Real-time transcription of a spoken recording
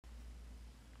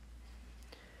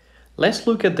Let's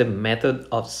look at the method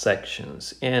of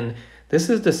sections. And this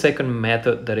is the second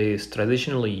method that is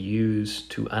traditionally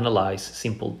used to analyze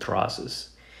simple trusses.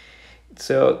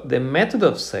 So the method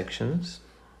of sections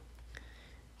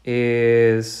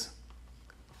is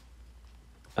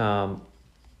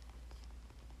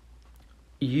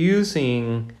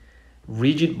using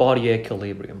rigid body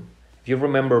equilibrium. If you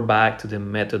remember back to the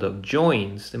method of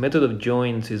joints, the method of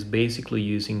joints is basically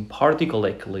using particle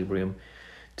equilibrium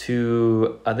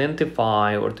to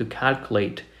identify or to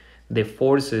calculate the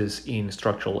forces in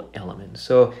structural elements.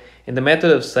 So in the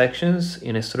method of sections,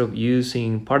 instead of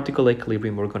using particle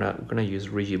equilibrium, we're gonna use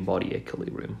rigid body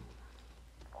equilibrium.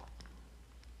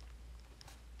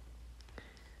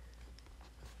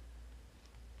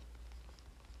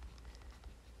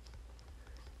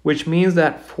 Which means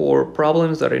that for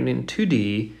problems that are in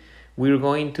 2D, we're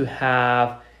going to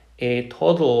have a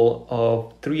total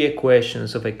of 3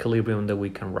 equations of equilibrium that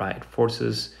we can write.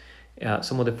 Forces,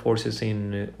 some of the forces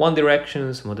in one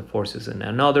direction, some of the forces in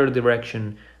another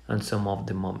direction, and some of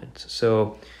the moments.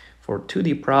 So for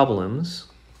 2D problems,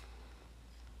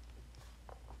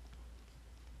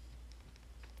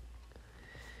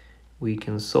 we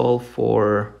can solve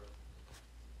for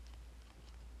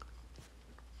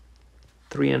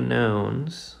 3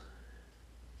 unknowns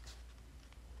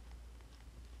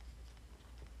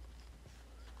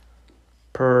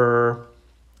per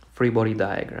free body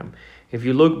diagram. If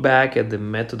you look back at the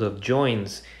method of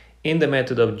joints, in the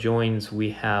method of joints,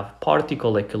 we have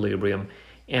particle equilibrium.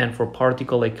 And for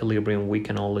particle equilibrium, we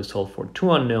can only solve for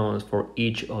 2 unknowns for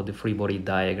each of the free body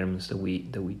diagrams that we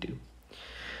do.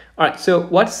 All right, so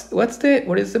what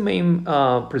is the main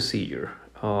procedure?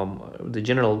 The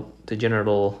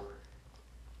general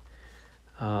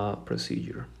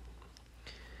procedure.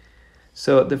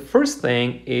 So the first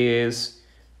thing is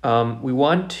we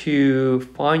want to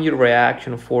find your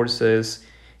reaction forces,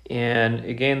 and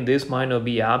again, this might not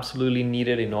be absolutely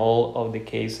needed in all of the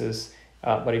cases,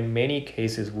 but in many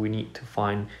cases we need to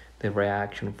find the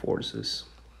reaction forces.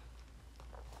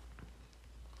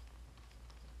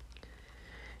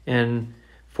 And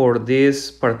for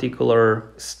this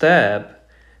particular step,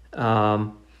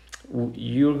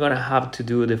 you're gonna have to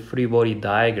do the free body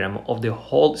diagram of the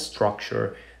whole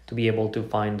structure to be able to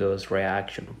find those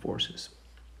reaction forces.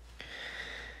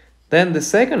 Then the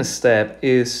second step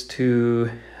is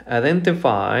to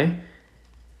identify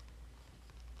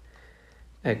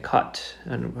a cut,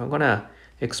 and I'm gonna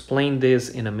explain this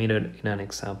in a minute in an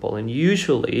example. And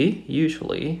usually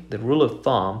the rule of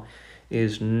thumb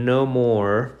is no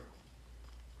more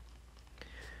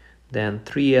than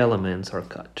 3 elements are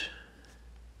cut.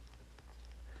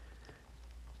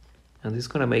 And this is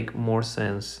gonna make more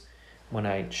sense when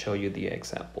I show you the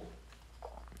example.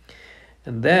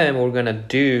 And then what we're gonna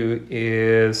do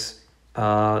is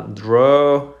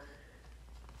draw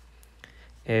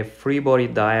a free body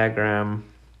diagram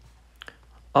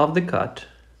of the cut.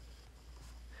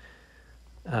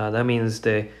 That means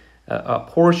a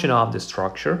portion of the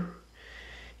structure,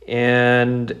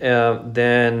 and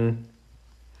then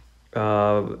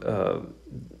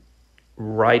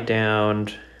write down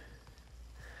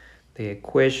the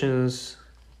equations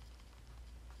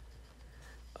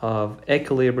of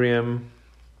equilibrium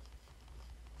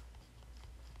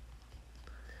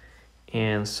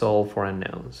and solve for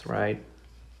unknowns, right?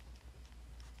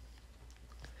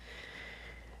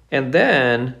 And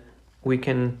then we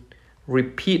can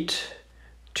repeat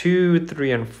 2,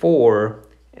 3, and 4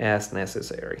 as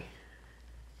necessary.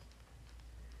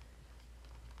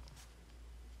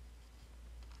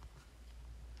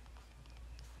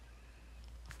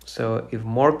 So if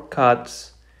more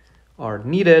cuts are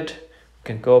needed, we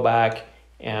can go back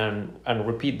and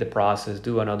repeat the process,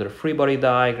 do another free body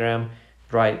diagram,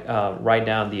 write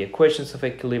down the equations of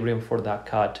equilibrium for that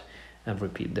cut, and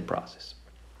repeat the process.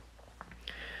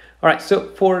 All right, so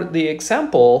for the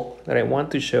example that I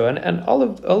want to show, and all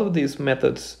of these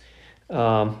methods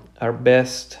are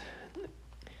best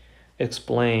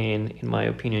explained, in my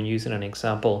opinion, using an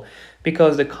example,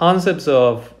 because the concepts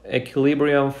of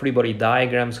equilibrium, free body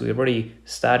diagrams, we already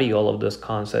study all of those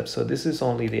concepts. So this is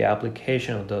only the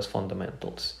application of those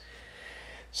fundamentals.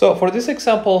 So for this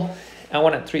example, I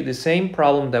want to treat the same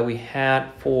problem that we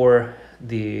had for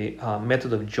the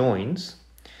method of joints.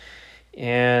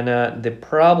 And the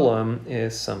problem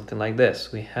is something like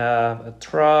this. We have a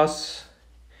truss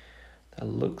that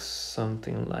looks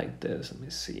something like this. Let me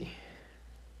see.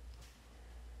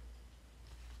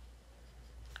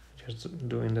 Just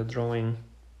doing the drawing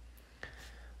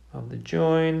of the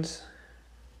joints.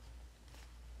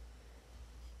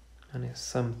 And it's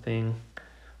something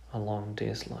along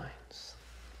these lines.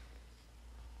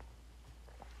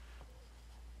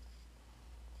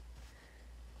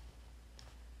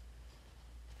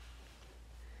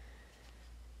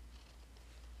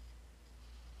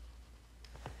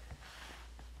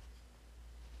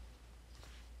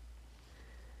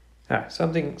 All right,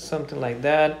 something like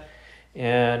that.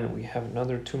 And we have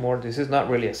another two more. This is not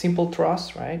really a simple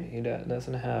truss, right? It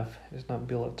doesn't have, it's not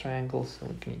built of triangles, so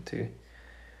we need to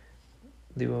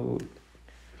do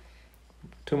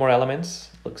two more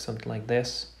elements. Looks something like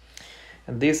this.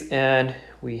 And this end,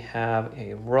 we have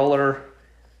a roller.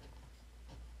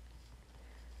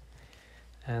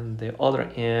 And the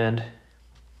other end,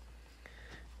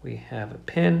 we have a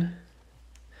pin.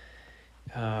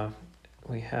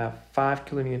 We have 5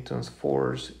 kilonewtons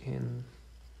force in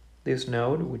this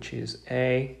node, which is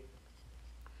A.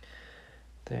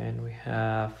 Then we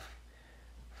have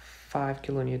 5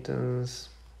 kilonewtons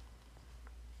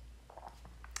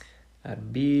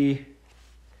at B,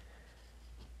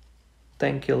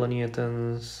 10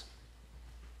 kilonewtons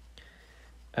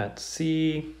at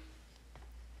C,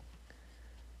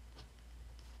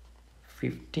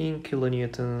 15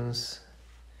 kilonewtons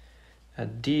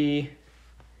at D,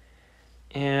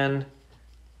 and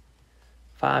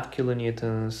 5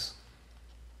 kilonewtons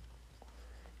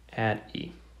at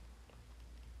E.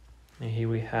 And here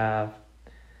we have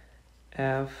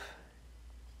F,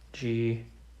 G,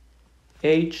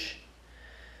 H.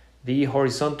 The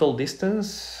horizontal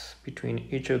distance between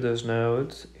each of those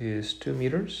nodes is 2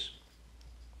 meters.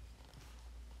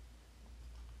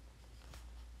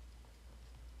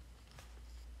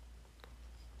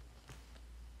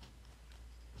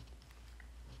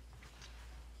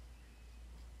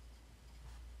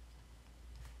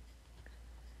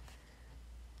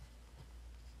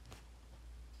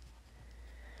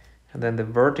 And then the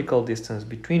vertical distance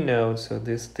between nodes, so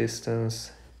this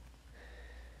distance,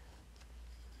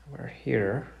 we're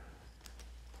here,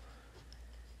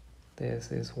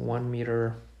 this is 1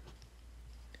 meter,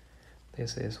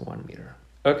 this is 1 meter.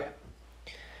 Okay.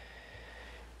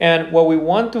 And what we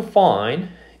want to find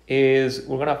is,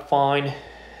 we're gonna find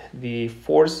the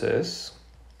forces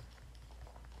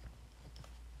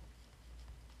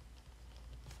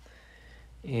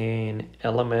in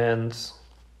elements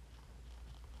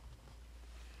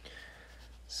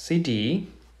CD,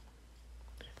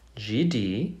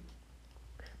 GD,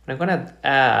 and I'm gonna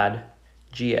add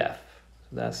GF.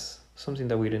 So that's something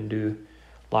that we didn't do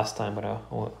last time, but I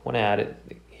want to add it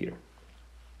here.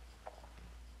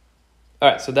 All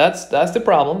right, so that's the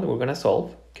problem that we're gonna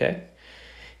solve, okay?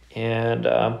 And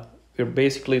we're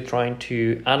basically trying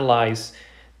to analyze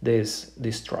this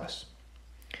truss.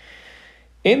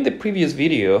 In the previous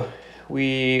video,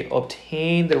 we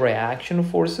obtained the reaction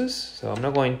forces. So I'm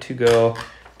not going to go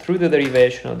through the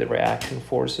derivation of the reaction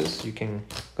forces. You can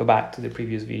go back to the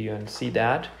previous video and see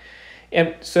that.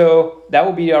 And so that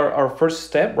will be our first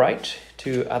step, right?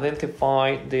 To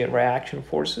identify the reaction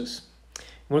forces.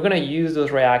 We're going to use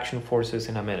those reaction forces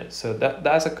in a minute. So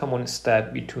that's a common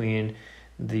step between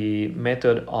the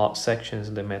method of sections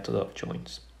and the method of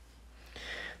joints.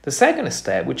 The second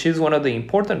step, which is one of the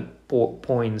important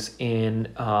points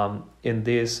in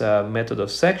this method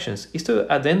of sections, is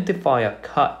to identify a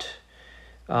cut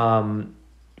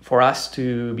for us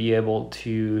to be able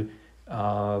to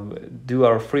do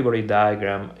our free body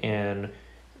diagram and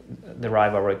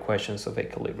derive our equations of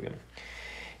equilibrium.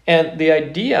 And the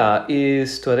idea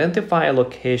is to identify a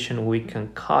location we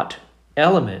can cut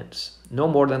elements, no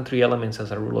more than 3 elements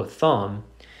as a rule of thumb,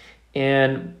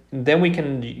 and then we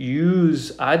can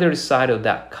use either side of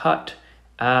that cut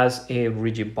as a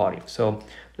rigid body. So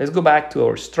let's go back to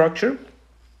our structure.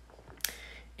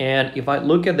 And if I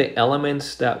look at the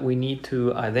elements that we need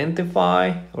to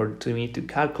identify or to need to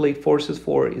calculate forces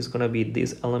for, is going to be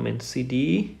this element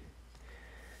CD,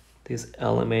 this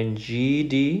element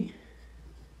GD,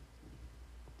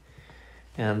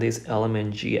 and this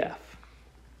element GF.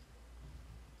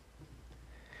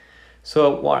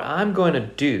 So what I'm going to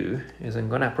do is I'm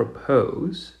going to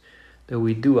propose that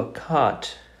we do a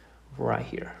cut right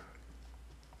here.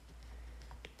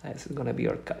 This is going to be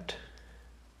our cut.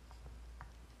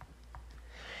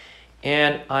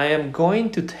 And I am going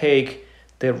to take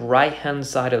the right-hand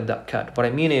side of that cut. What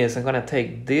I mean is I'm going to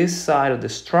take this side of the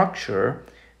structure,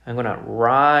 I'm going to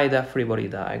write that free body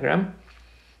diagram.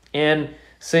 And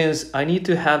since I need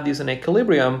to have this in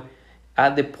equilibrium,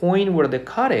 at the point where the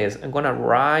cut is, I'm going to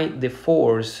write the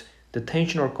force, the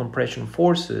tension or compression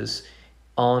forces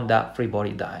on that free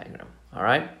body diagram. All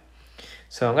right.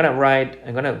 So I'm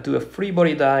going to do a free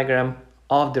body diagram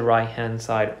of the right-hand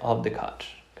side of the cut.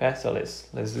 Okay, so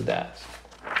let's do that.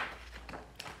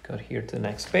 Go here to the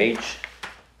next page.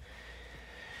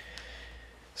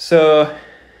 So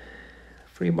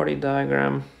free body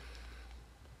diagram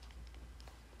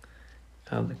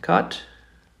of the cut.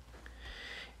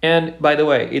 And by the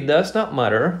way, it does not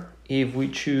matter if we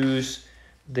choose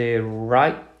the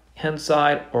right hand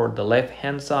side or the left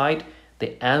hand side.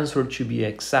 the answer should be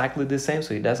exactly the same.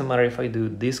 So it doesn't matter if I do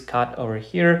this cut over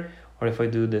here or if I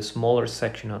do the smaller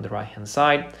section on the right hand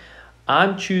side.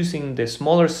 I'm choosing the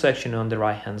smaller section on the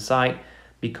right hand side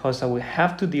because I will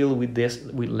have to deal with this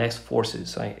with less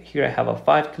forces. Here I have a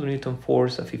 5 kilonewton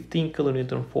force, a 15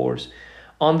 kilonewton force.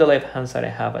 On the left hand side I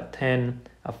have a 10,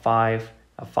 a 5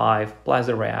 plus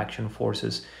the reaction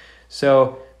forces.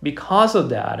 So because of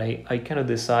that, I kind of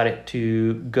decided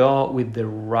to go with the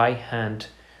right hand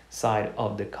side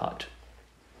of the cut.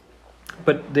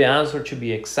 But the answer should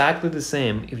be exactly the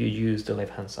same if you use the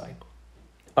left hand side.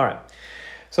 All right.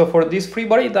 So for this free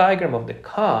body diagram of the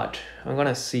cut, I'm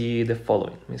gonna see the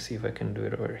following. Let me see if I can do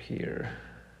it over here.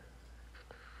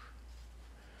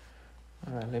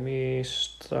 All right, let me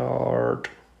start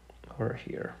over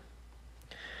here.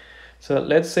 So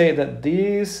let's say that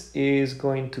this is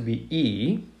going to be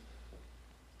E.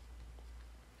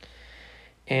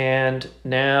 And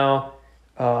now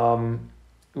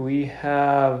we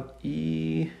have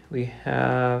E, we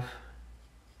have,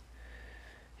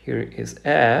 here is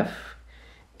F.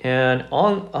 And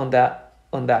on that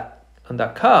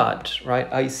cut, right,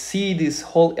 I see this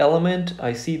whole element,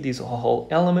 I see this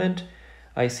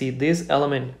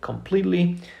element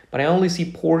completely, but I only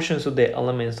see portions of the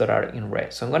elements that are in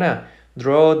red. So I'm gonna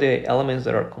draw the elements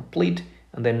that are complete,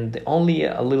 and then only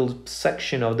a little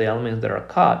section of the elements that are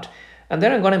cut. And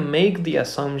then I'm gonna make the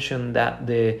assumption that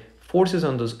the forces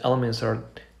on those elements are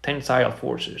tensile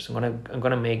forces. I'm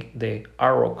gonna make the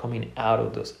arrow coming out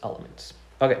of those elements.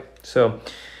 Okay, so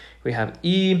we have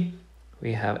E,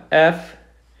 we have F,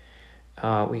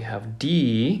 we have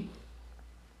D,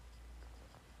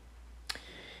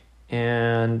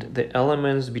 and the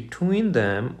elements between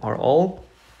them are all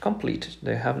complete.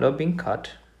 They have not been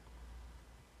cut.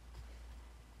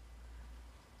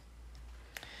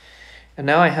 And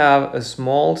now I have a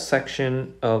small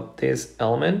section of this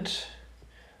element.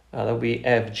 That will be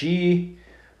FG.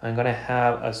 I'm gonna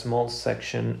have a small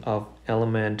section of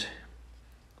element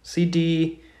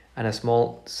CD and a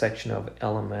small section of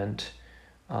element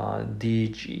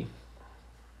DG.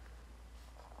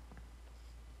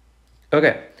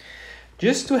 Okay,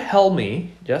 just to help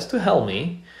me,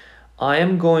 I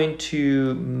am going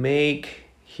to make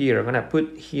here, I'm gonna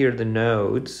put here the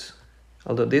nodes,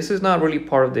 although this is not really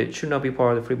part of the, it should not be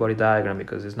part of the free body diagram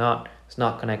because it's not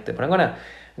connected, but I'm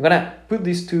gonna put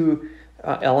these two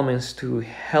elements to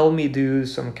help me do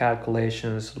some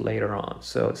calculations later on.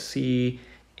 So C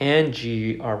and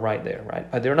G are right there, right?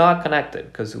 But they're not connected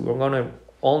because we're gonna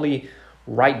only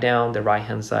write down the right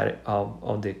hand side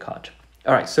of the cut.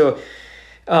 All right, so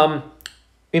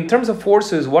in terms of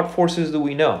forces, what forces do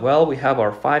we know? Well, we have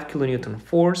our 5 kilonewton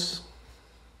force.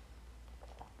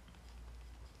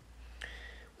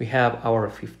 We have our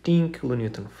 15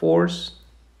 kilonewton force.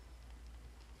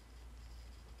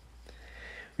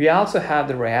 We also have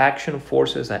the reaction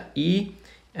forces at E,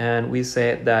 and we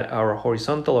said that our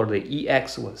horizontal, or the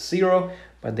EX, was 0,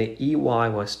 but the EY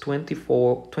was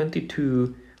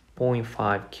 22.5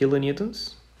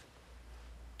 kilonewtons.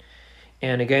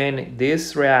 And again,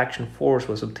 this reaction force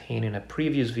was obtained in a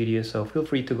previous video, so feel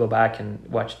free to go back and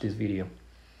watch this video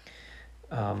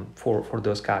for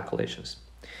those calculations.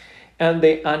 And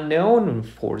the unknown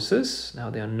forces, now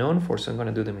the unknown forces, I'm going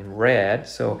to do them in red.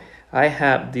 So I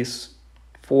have this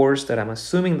force that I'm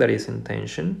assuming that is in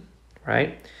tension,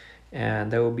 right?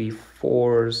 And that will be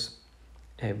force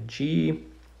Fg.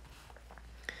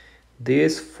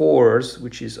 This force,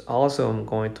 which is also, I'm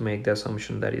going to make the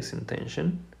assumption that is in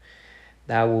tension,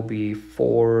 that will be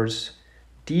force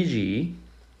dg,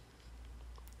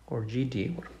 or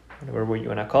gd, whatever you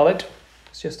want to call it.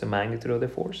 It's just the magnitude of the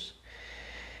force.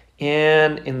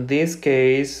 And in this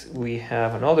case, we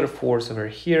have another force over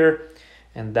here,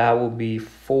 and that will be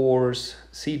force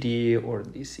cd or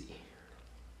dc.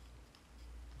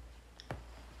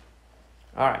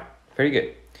 All right, very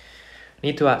good.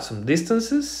 Need to add some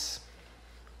distances.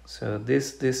 So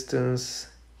this distance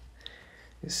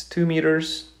is 2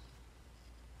 meters.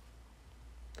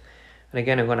 And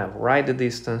again, I'm gonna write the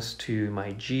distance to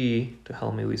my G to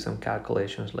help me with some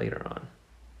calculations later on.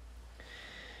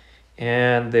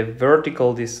 And the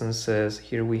vertical distances,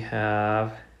 here we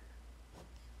have,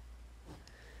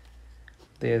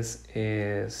 this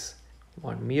is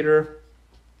 1 meter.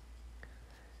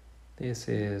 This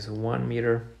is 1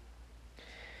 meter.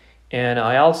 And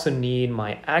I also need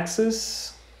my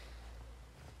axis.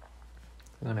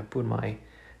 I'm gonna put my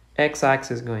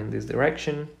x-axis going this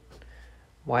direction,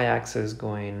 y-axis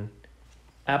going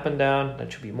up and down.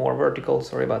 That should be more vertical,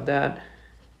 sorry about that.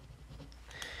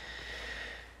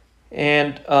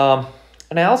 And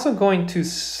And I'm also going to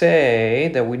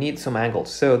say that we need some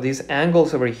angles. So these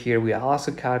angles over here, we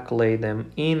also calculate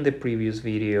them in the previous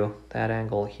video. That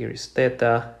angle here is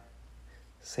theta,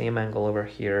 same angle over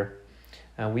here.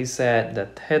 And we said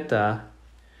that theta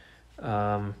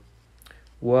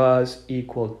was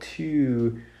equal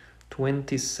to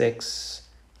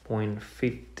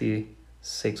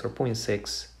 26.56 or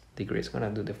 0.6 degrees. I'm gonna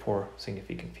do the 4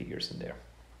 significant figures in there.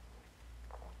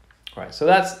 All right, so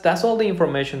that's all the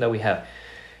information that we have.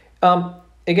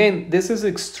 Again, this is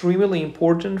extremely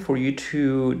important for you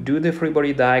to do the free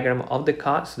body diagram of the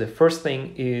cut. So the first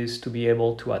thing is to be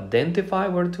able to identify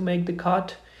where to make the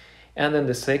cut. And then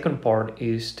the second part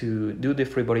is to do the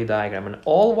free body diagram. And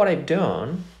all what I've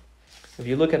done, if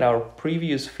you look at our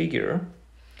previous figure,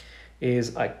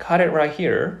 is I cut it right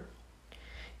here.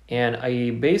 And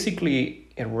I basically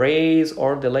erase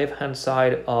all the left-hand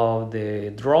side of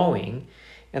the drawing.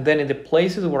 And then in the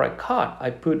places where I cut, I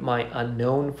put my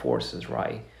unknown forces,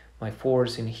 right? My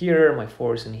force in here, my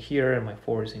force in here, and my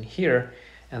force in here.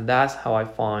 And that's how I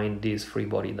find this free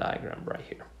body diagram right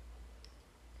here.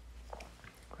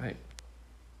 Right.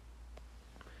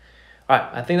 All right,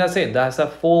 I think that's it. That's a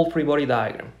full free body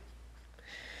diagram.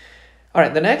 All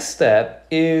right, the next step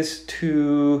is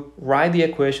to write the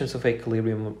equations of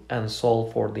equilibrium and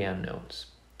solve for the unknowns.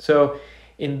 So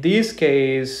in this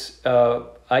case,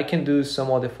 I can do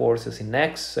some of the forces in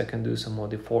X, I can do some of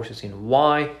the forces in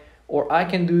Y, or I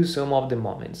can do some of the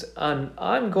moments. And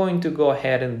I'm going to go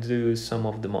ahead and do some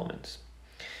of the moments.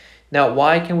 Now,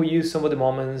 why can we use some of the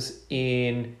moments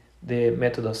in the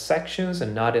method of sections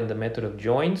and not in the method of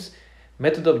joints?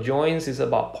 Method of joints is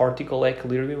about particle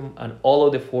equilibrium, and all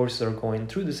of the forces are going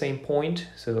through the same point,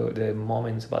 so the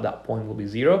moments about that point will be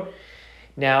 0.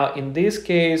 Now, in this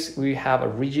case, we have a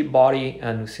rigid body,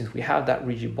 and since we have that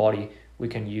rigid body, we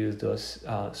can use those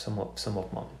some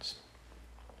of moments.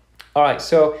 All right,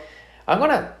 so I'm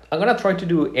gonna try to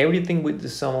do everything with the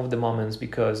sum of the moments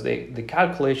because the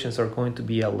calculations are going to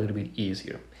be a little bit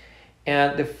easier.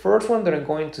 And the first one that I'm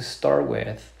going to start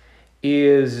with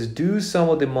is do some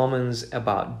of the moments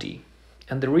about D.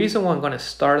 And the reason why I'm going to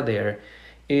start there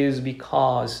is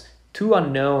because 2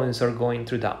 unknowns are going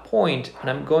through that point, and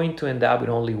I'm going to end up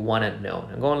with only 1 unknown.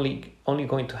 I'm only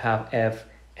going to have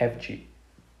FG.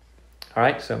 All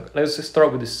right, so let's just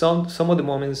start with the some of the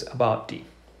moments about D.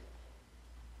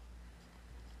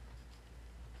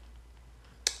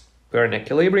 We're in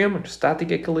equilibrium, or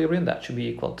static equilibrium, that should be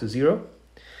equal to 0.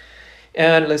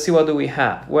 And let's see, what do we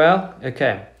have? Well,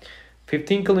 okay,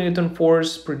 15 kilonewton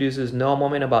force produces no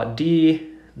moment about D.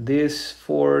 This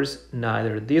force,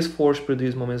 neither this force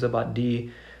produces moments about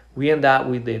D. We end up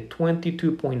with the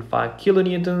 22.5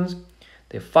 kilonewtons,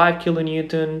 the 5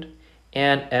 kilonewton,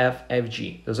 and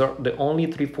FG. Those are the only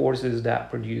 3 forces that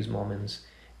produce moments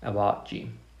about G.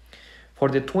 For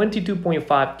the 22.5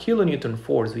 kilonewton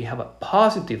force, we have a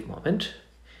positive moment,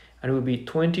 and it will be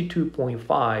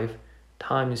 22.5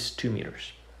 times 2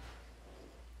 meters.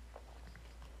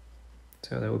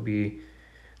 So that would be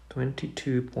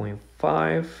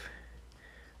 22.5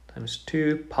 times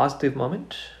 2, positive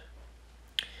moment.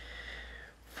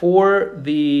 For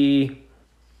the,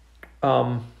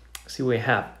 see what we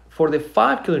have. For the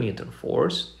 5 kilonewton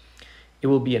force, it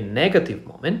will be a negative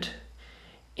moment,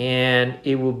 and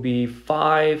it will be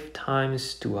 5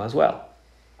 times 2 as well.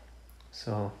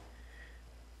 So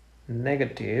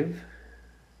negative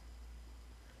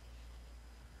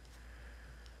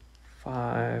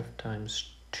 5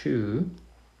 times 2.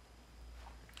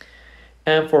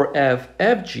 And for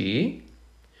FG,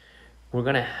 we're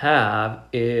gonna have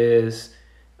is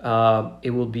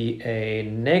it will be a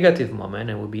negative moment,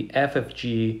 and it will be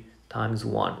FFG times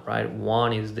 1, right?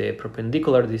 1 is the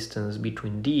perpendicular distance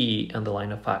between D and the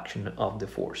line of action of the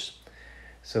force.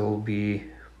 So it will be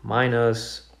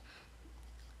minus,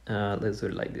 let's do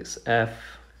it like this,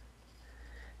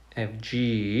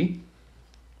 FG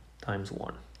times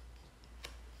 1.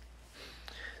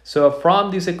 So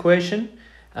from this equation,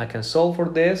 I can solve for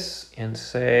this and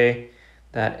say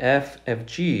that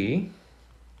FFG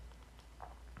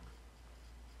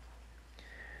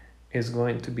is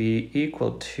going to be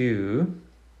equal to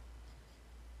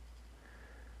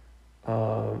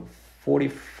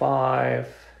 45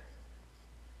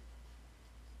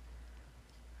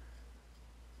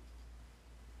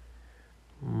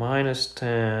 minus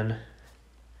 10,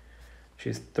 which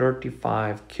is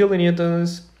 35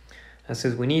 kilonewtons. And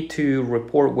since we need to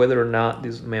report whether or not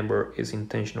this member is in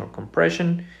tension or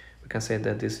compression, we can say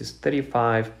that this is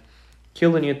 35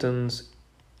 kilonewtons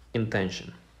in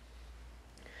tension.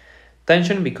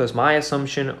 Tension, because my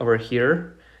assumption over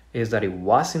here is that it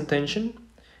was in tension.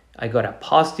 I got a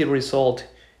positive result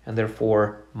and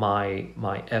therefore my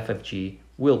FFG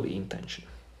will be in tension.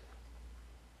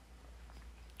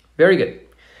 Very good.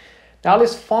 Now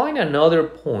let's find another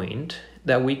point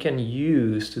that we can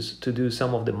use to do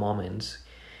some of the moments,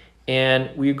 and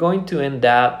we're going to end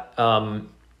up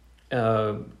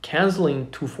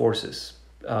canceling two forces.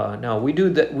 Now we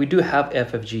do have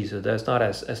FFG, so that's not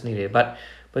as needed, but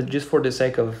just for the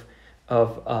sake of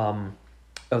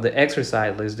the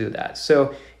exercise, let's do that.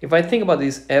 So if I think about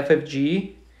this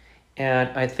FFG and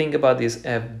I think about this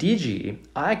FDG,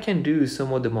 I can do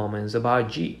some of the moments about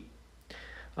G.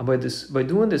 By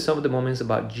doing the sum of the moments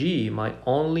about G, my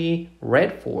only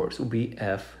red force will be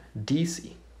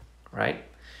FDC, right?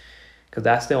 Because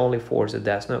that's the only force that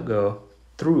does not go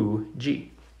through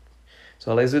G.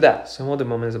 So let's do that. Sum of the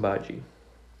moments about G.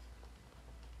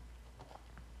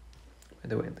 By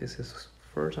the way, this is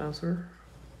first answer.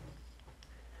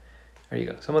 There you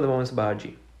go. Sum of the moments about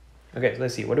G. Okay, so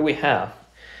let's see. What do we have?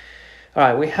 All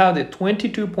right, we have the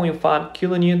 22.5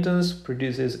 kilonewtons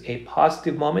produces a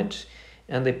positive moment,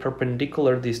 and the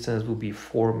perpendicular distance will be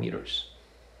 4 meters.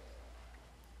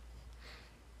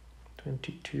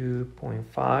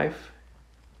 22.5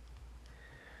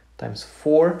 times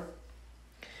 4.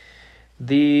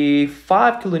 The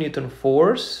 5 kilonewton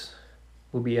force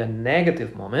will be a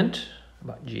negative moment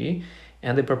about G,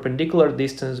 and the perpendicular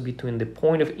distance between the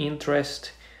point of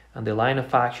interest and the line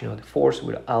of action of the force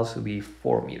will also be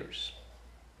 4 meters.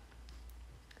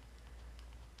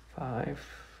 5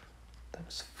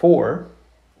 times 4.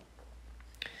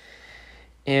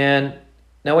 And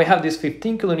now we have this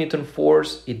 15 kilonewton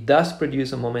force. It does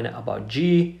produce a moment about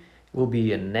G. It will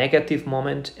be a negative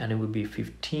moment, and it will be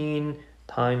 15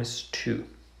 times 2.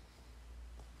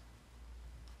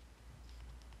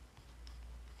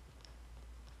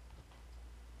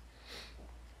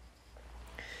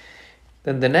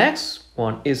 Then the next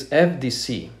one is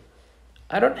FDC.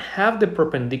 I don't have the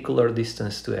perpendicular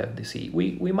distance to FDC.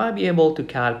 We might be able to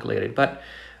calculate it, but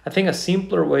I think a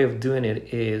simpler way of doing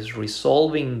it is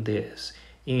resolving this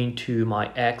into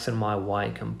my X and my Y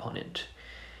component.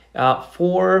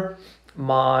 For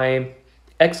my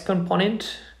X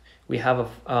component, we have a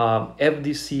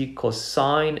FDC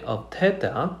cosine of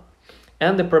theta,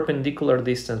 and the perpendicular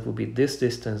distance will be this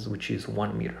distance, which is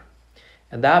 1 meter.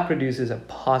 And that produces a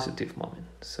positive moment.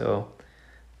 So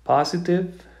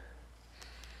positive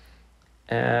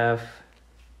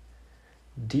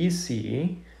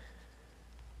FDC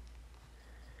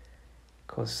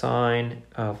cosine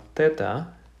of theta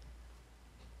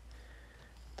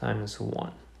times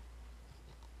 1.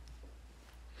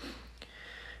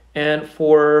 And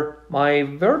for my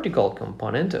vertical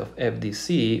component of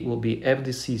FDC will be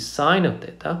FDC sine of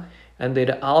theta, and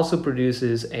that also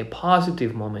produces a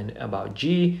positive moment about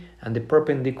G, and the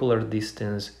perpendicular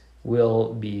distance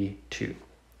will be 2.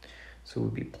 So it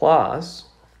will be plus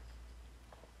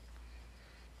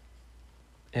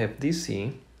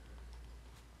FDC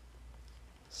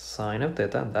sine of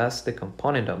theta, that's the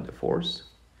component of the force,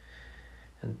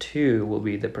 and 2 will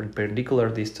be the perpendicular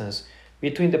distance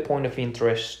between the point of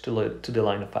interest to the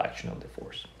line of action of the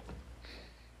force.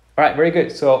 All right, very good.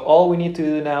 So all we need to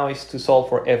do now is to solve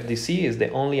for FDC. Is the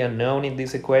only unknown in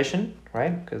this equation,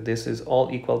 right? Because this is all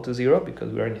equal to 0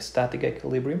 because we are in a static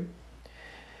equilibrium.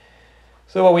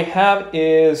 So what we have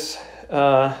is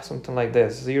something like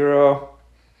this. 0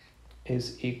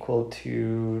 is equal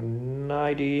to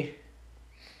 90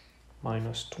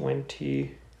 minus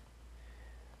 20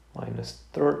 minus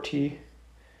 30.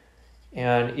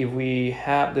 And if we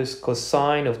have this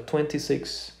cosine of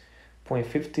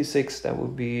 26.56, that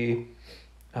would be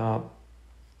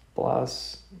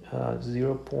plus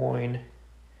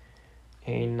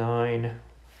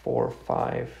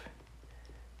 0.8945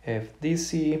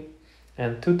 FDC,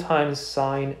 and 2 times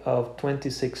sine of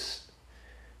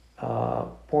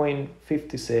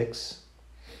 26.56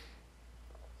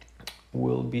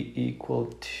 will be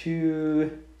equal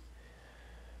to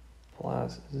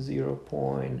plus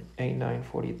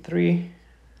 0.8943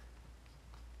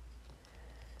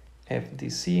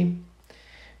 FDC.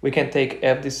 We can take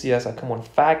FDC as a common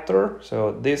factor,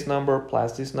 so this number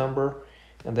plus this number,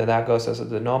 and then that goes as a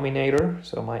denominator.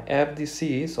 So my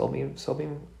FDC, solving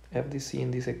FDC in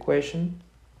this equation,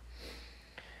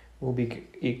 will be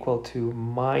equal to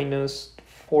minus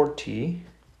 40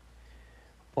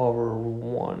 over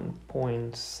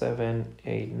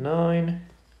 1.789,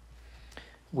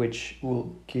 which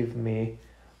will give me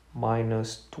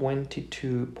minus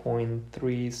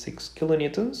 22.36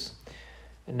 kilonewtons.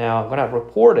 And now I'm gonna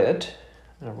report it.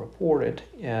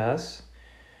 As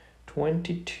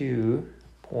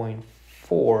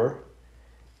 22.4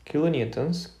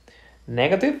 kilonewtons.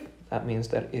 Negative, that means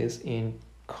that is in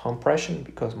compression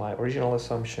because my original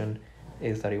assumption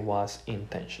is that it was in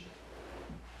tension.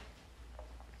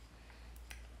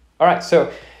 All right,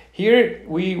 so here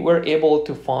we were able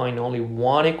to find only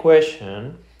one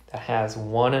equation that has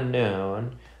one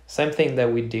unknown, same thing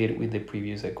that we did with the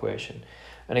previous equation.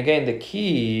 And again, the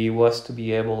key was to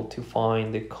be able to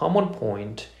find the common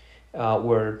point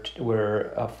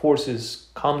where forces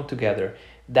come together.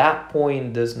 That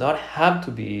point does not have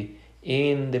to be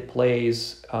in the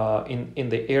place, in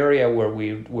the area where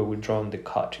we've drawn the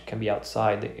cut. It can be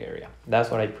outside the area. That's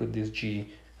why I put this G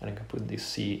and I can put this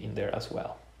C in there as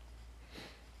well.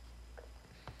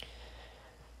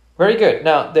 Very good.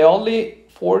 Now, the only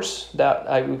force that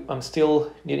I'm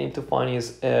still needing to find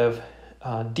is F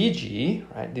dg,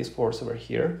 right? This force over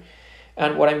here.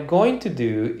 And what I'm going to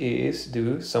do is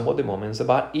do sum of the moments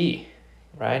about E,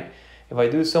 right? If I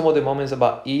do sum of the moments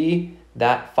about E,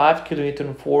 that 5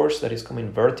 kilonewton force that is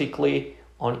coming vertically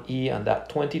on E and that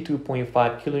 22.5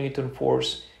 kilonewton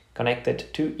force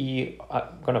connected to E are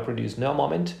going to produce no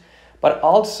moment. But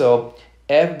also,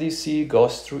 FDC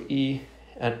goes through E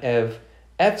and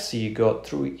FC go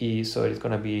through E, so it's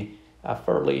going to be a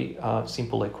fairly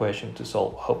simple equation to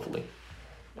solve, hopefully.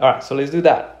 All right, so let's do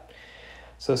that.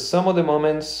 So sum of the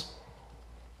moments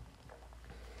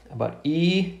about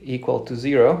E equal to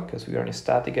 0, because we are in a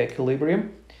static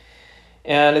equilibrium.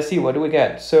 And let's see, what do we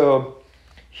get? So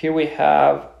here we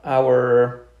have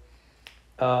our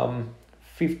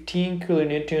 15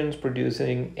 kilonewtons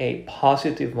producing a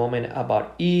positive moment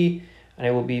about E, and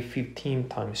it will be 15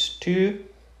 times 2.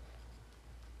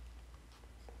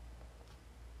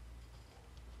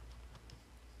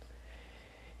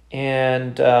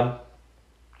 And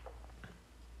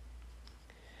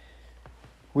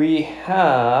we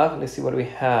have, let's see what we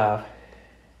have.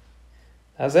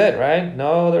 That's it, right?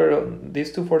 No,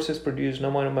 these two forces produce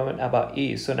no moment about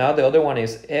E. So now the other one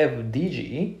is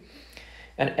FDG.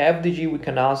 And FDG we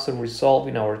can also resolve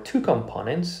in our two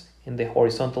components, in the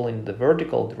horizontal and the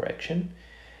vertical direction.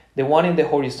 The one in the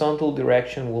horizontal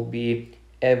direction will be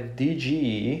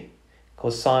FDG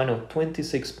cosine of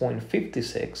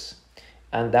 26.56.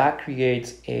 And that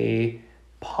creates a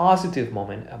positive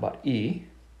moment about E.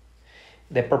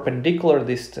 The perpendicular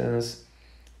distance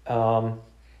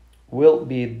will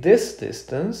be this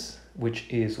distance, which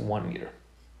is 1 meter.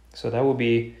 So that will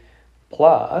be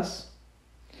plus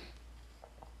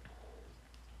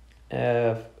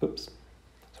sorry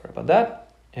about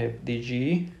that,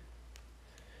 FDG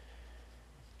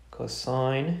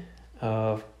cosine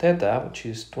of theta, which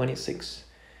is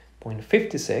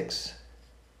 26.56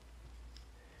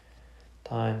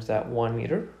 times that 1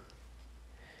 meter.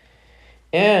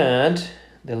 And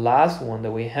the last one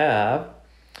that we have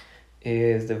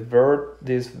is the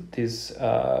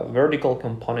vertical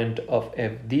component of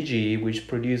FDG, which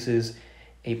produces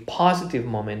a positive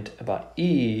moment about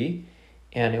E,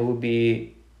 and it will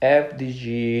be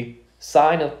FDG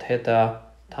sine of theta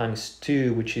times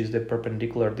 2, which is the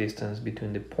perpendicular distance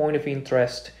between the point of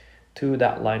interest to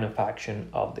that line of action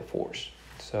of the force.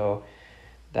 So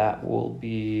that will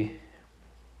be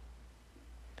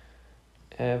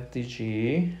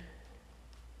FDG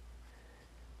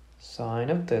sine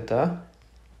of theta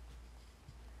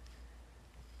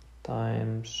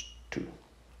times 2.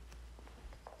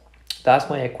 That's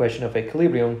my equation of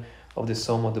equilibrium of the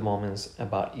sum of the moments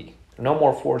about E. No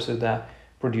more forces that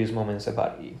produce moments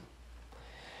about E.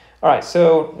 All right,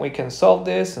 so we can solve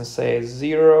this and say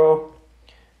 0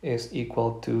 is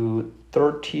equal to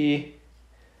 30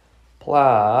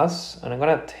 plus, and I'm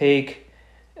gonna take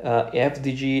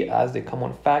FDG as the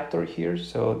common factor here,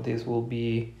 so this will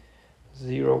be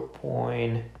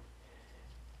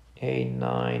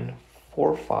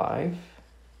 0.8945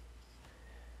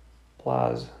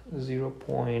 plus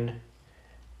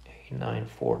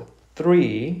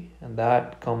 0.8943, and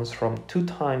that comes from 2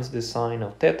 times the sine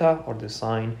of theta, or the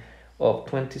sine of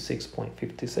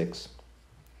 26.56.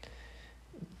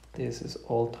 This is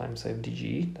all times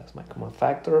FDG, that's my common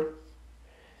factor.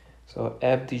 So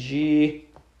FDG,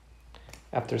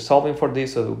 after solving for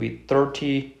this, so it will be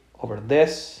 30 over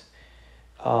this,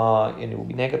 and it will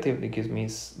be negative. It gives me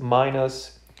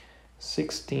minus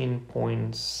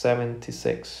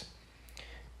 16.76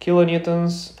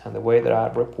 kilonewtons, and the way that I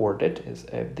report it is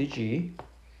FDG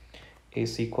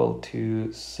is equal to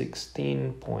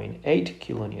 16.8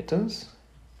 kilonewtons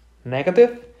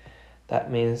negative.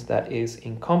 That means that is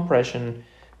in compression,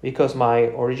 because my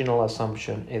original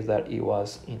assumption is that it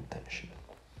was in tension.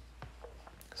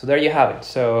 So there you have it.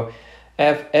 So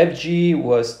FG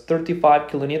was 35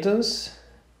 kilonewtons,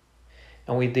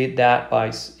 and we did that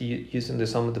by using the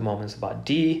sum of the moments about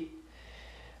D.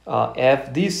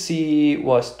 FDC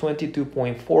was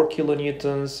 22.4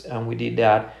 kilonewtons, and we did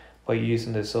that by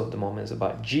using the sum of the moments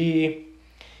about G.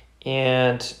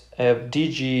 And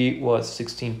FDG was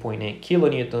 16.8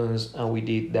 kilonewtons, and we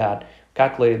did that,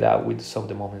 calculated that with the sum of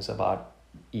the moments about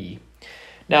E.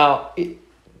 Now, it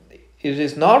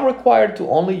is not required to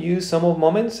only use sum of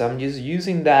moments. I'm just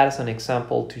using that as an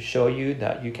example to show you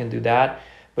that you can do that.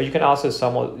 But you can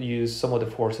also use some of the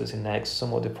forces in X,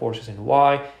 some of the forces in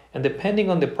Y, and depending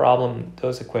on the problem,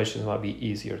 those equations might be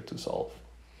easier to solve.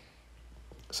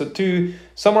 So to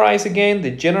summarize again,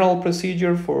 the general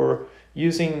procedure for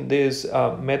using this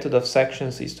method of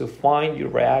sections is to find your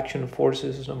reaction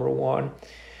forces, number one.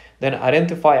 Then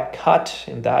identify a cut,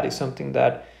 and that is something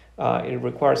that it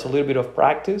requires a little bit of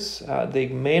practice. The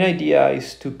main idea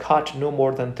is to cut no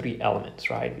more than 3 elements,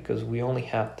 right? Because we only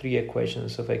have 3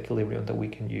 equations of equilibrium that we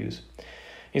can use.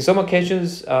 In some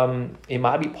occasions, it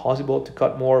might be possible to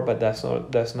cut more, but that's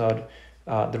not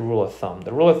the rule of thumb.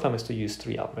 The rule of thumb is to use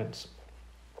 3 elements.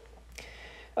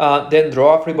 Then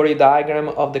draw a free body diagram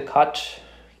of the cut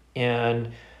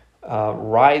and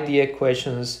write the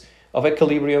equations of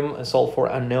equilibrium and solve for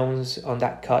unknowns on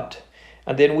that cut.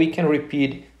 And then we can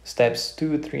repeat steps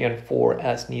 2, 3, and 4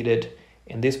 as needed.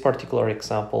 In this particular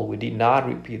example, we did not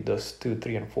repeat those 2,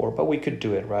 3, and 4, but we could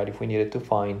do it, right, if we needed to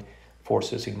find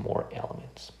forces in more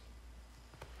elements.